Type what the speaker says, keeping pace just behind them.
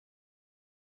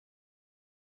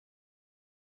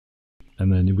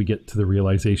And then we get to the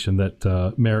realization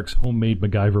that Merrick's homemade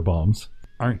MacGyver bombs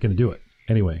aren't going to do it.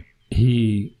 Anyway,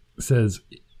 he says,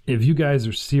 if you guys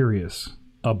are serious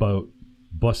about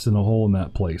busting a hole in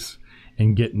that place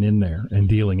and getting in there and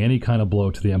dealing any kind of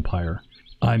blow to the Empire,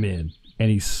 I'm in. And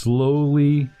he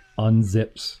slowly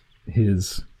unzips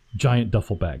his giant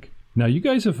duffel bag. Now, you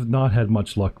guys have not had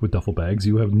much luck with duffel bags.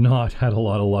 You have not had a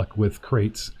lot of luck with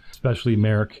crates, especially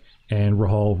Merrick and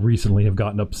Rahal recently have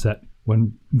gotten upset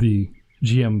when the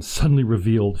GM suddenly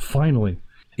revealed, finally,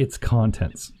 its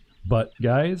contents. But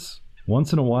guys,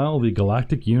 once in a while, the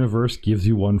Galactic Universe gives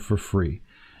you one for free.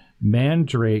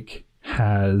 Mandrake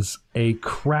has a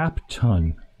crap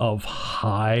ton of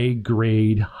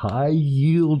high-grade,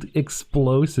 high-yield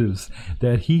explosives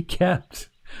that he kept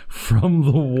from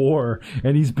the war,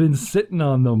 and he's been sitting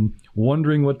on them,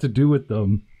 wondering what to do with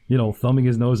them, you know, thumbing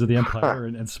his nose at the Empire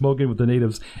and smoking with the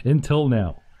natives until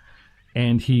now.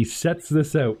 And he sets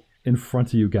this out in front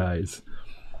of you guys.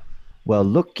 Well,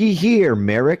 looky here,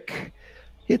 Merrick.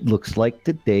 It looks like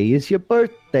today is your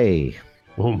birthday.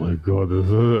 Oh my God, is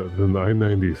it the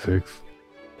 996?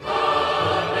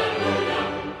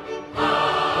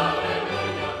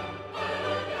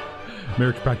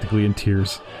 Merrick's practically in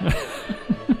tears.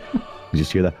 You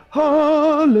just hear that,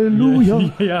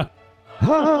 hallelujah, Yeah.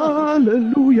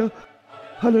 hallelujah,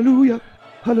 hallelujah,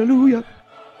 hallelujah.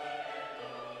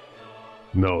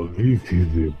 Now this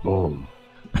is the bomb.